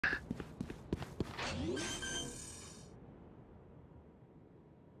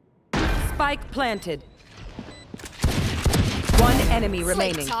Spike planted. One enemy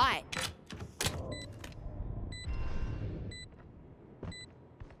remaining. Tight.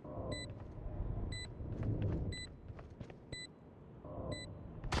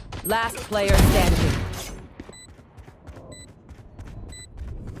 Last player standing.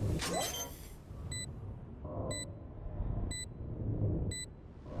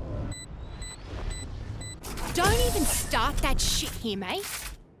 Don't even start that shit here, mate.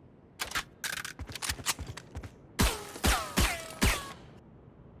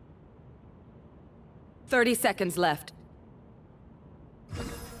 "30 seconds left.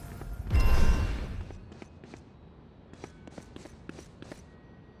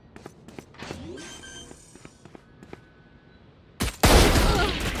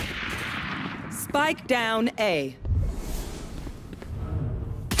 Spike down A.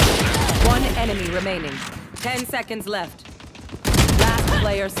 One enemy remaining. 10 seconds left. Last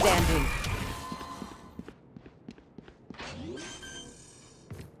player standing.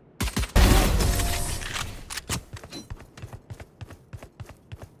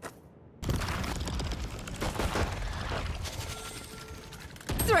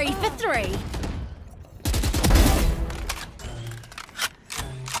 Three for three.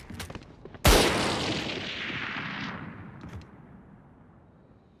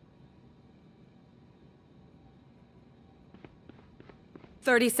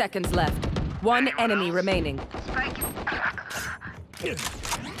 "30 seconds left. One enemy remaining.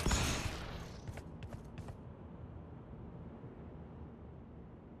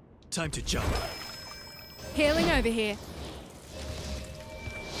 Time to jump. Healing over here.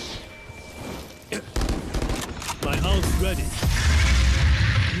 My ult's ready.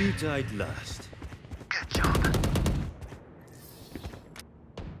 You died last. Good job.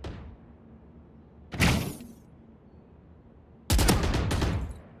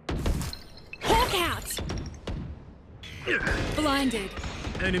 Hawk out. Blinded.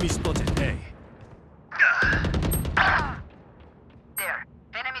 Enemy spotted A. There.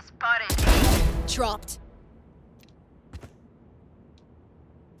 Enemy spotted. Dropped.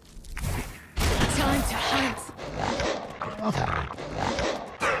 Time to hunt.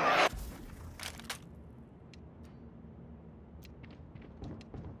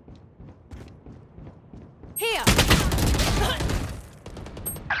 Here.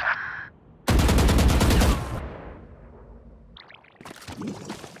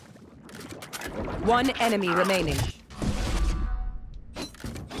 One enemy remaining.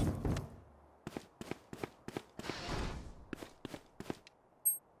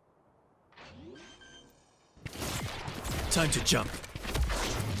 Time to jump.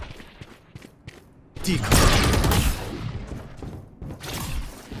 Decoy.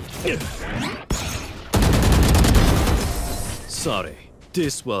 Sorry,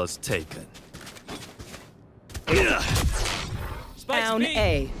 this was taken. Down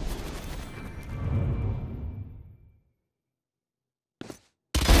A.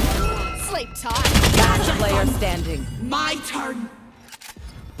 Sleep tight. Last player standing. My turn.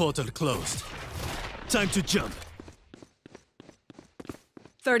 Portal closed. Time to jump.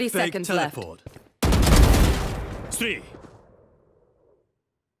 30 Fake seconds left. teleport. 3.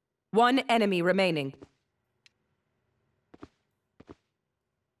 One enemy remaining.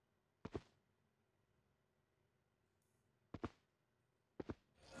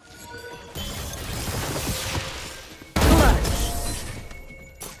 Clutch.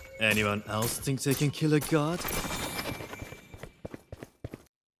 Anyone else think they can kill a god?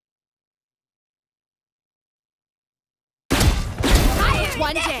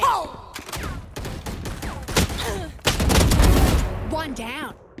 One down. One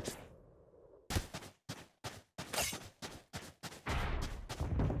down.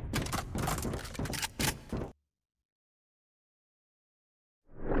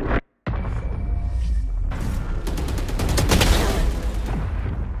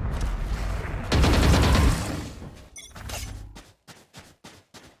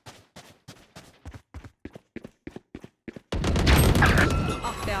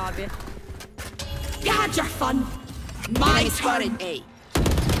 Abi. You had your fun. My turn. A.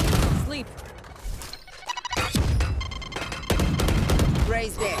 Sleep.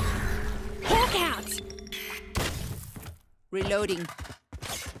 Raise there. Hawk out. Reloading.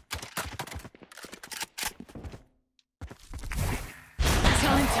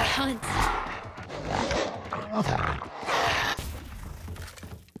 Time to hunt.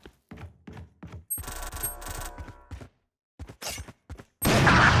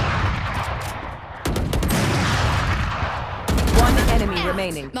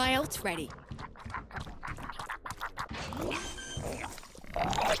 Remaining. My ult's ready.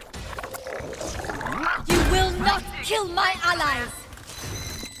 You will not kill my allies!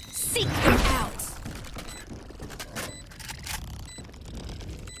 Seek them out!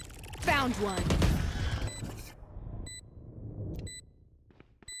 Found one.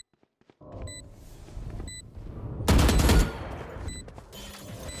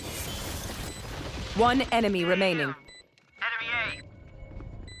 One enemy remaining. Enemy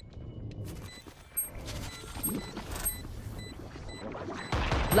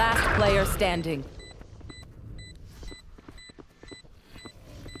Last player standing.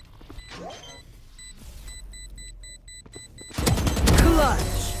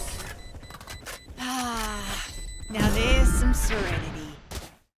 Clutch. Ah, now there's some serenity.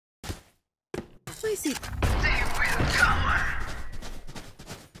 Where's it? A. They will cover.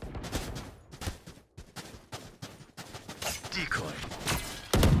 Decoy.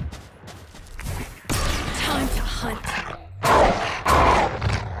 Time to hunt.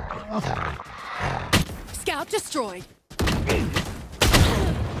 Scout destroyed.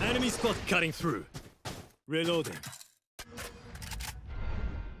 Enemy spot cutting through. Reloading.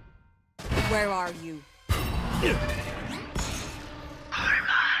 Where are you?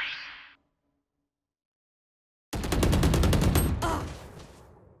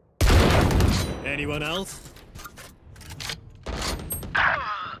 Anyone else?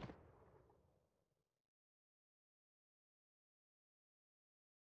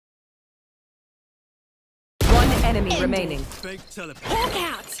 One enemy remaining. Fake teleport. Hawk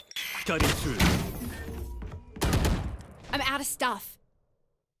out! Cutting through. I'm out of stuff.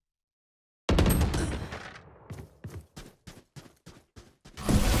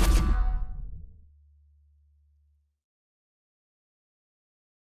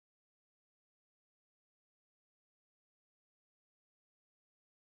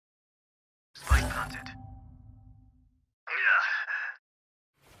 Spike planted.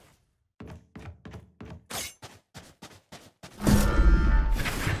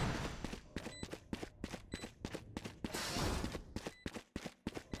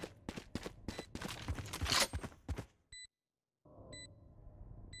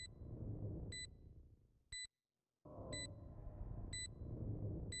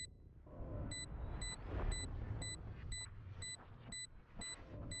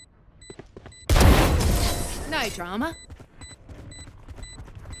 No drama.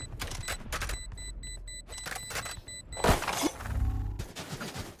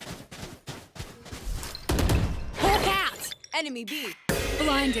 Hawk out! Enemy B.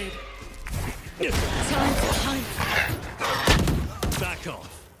 Blinded. Time to hunt. Back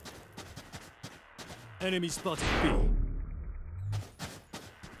off. Enemy spotted B.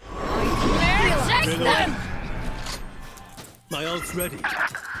 Check them! My ult's ready.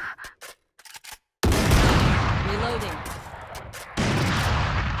 Reloading.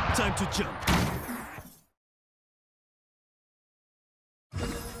 Time to jump.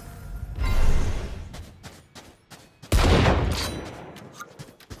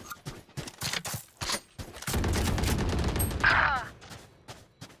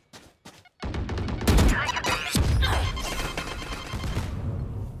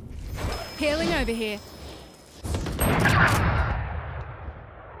 Healing over here.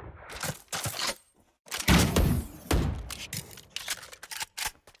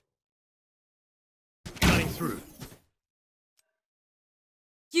 Cutting through.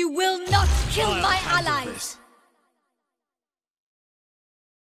 You will not kill I'll my handle allies! this.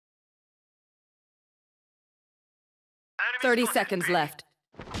 Enemy 30 spotted seconds B. left.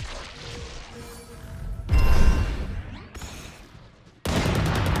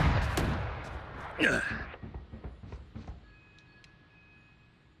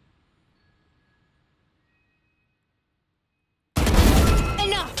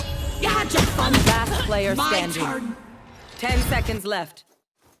 Enough! You had your fun! Last player My standing. turn! 10 seconds left.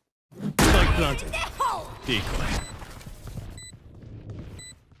 Spike planted. Decoy.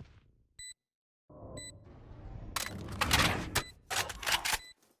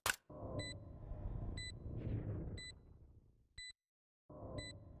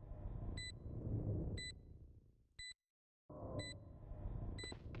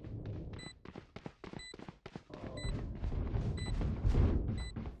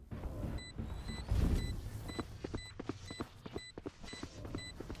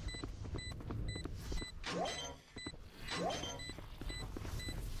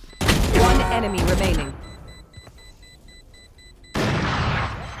 One enemy remaining.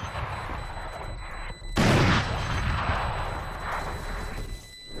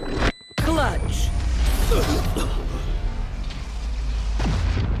 Clutch.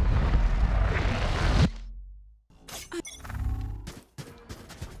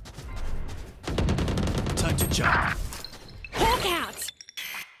 Good job. Hawk out!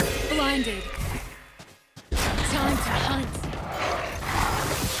 Blinded. Time to hunt.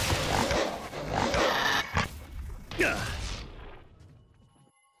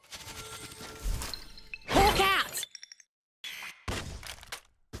 Hawk out!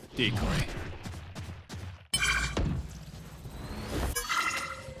 Decoy.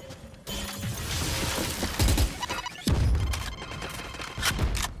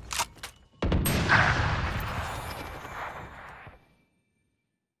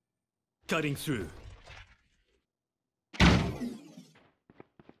 Cutting through.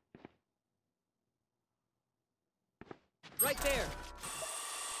 Right there.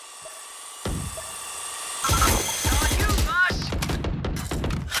 On you, boss!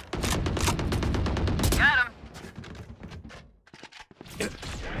 Got him.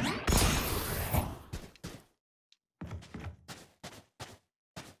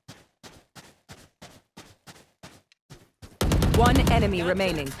 One enemy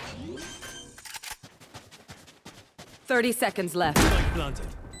remaining. 30 seconds left. Spike planted.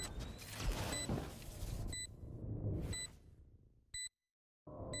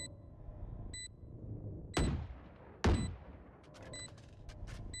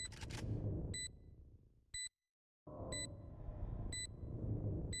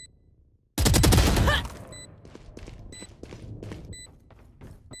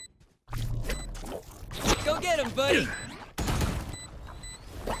 Go get him, buddy.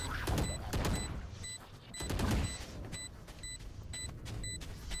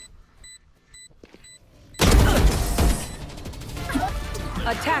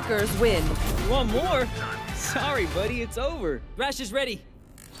 Attackers win. You want more? Sorry, buddy, it's over. Thrash is ready.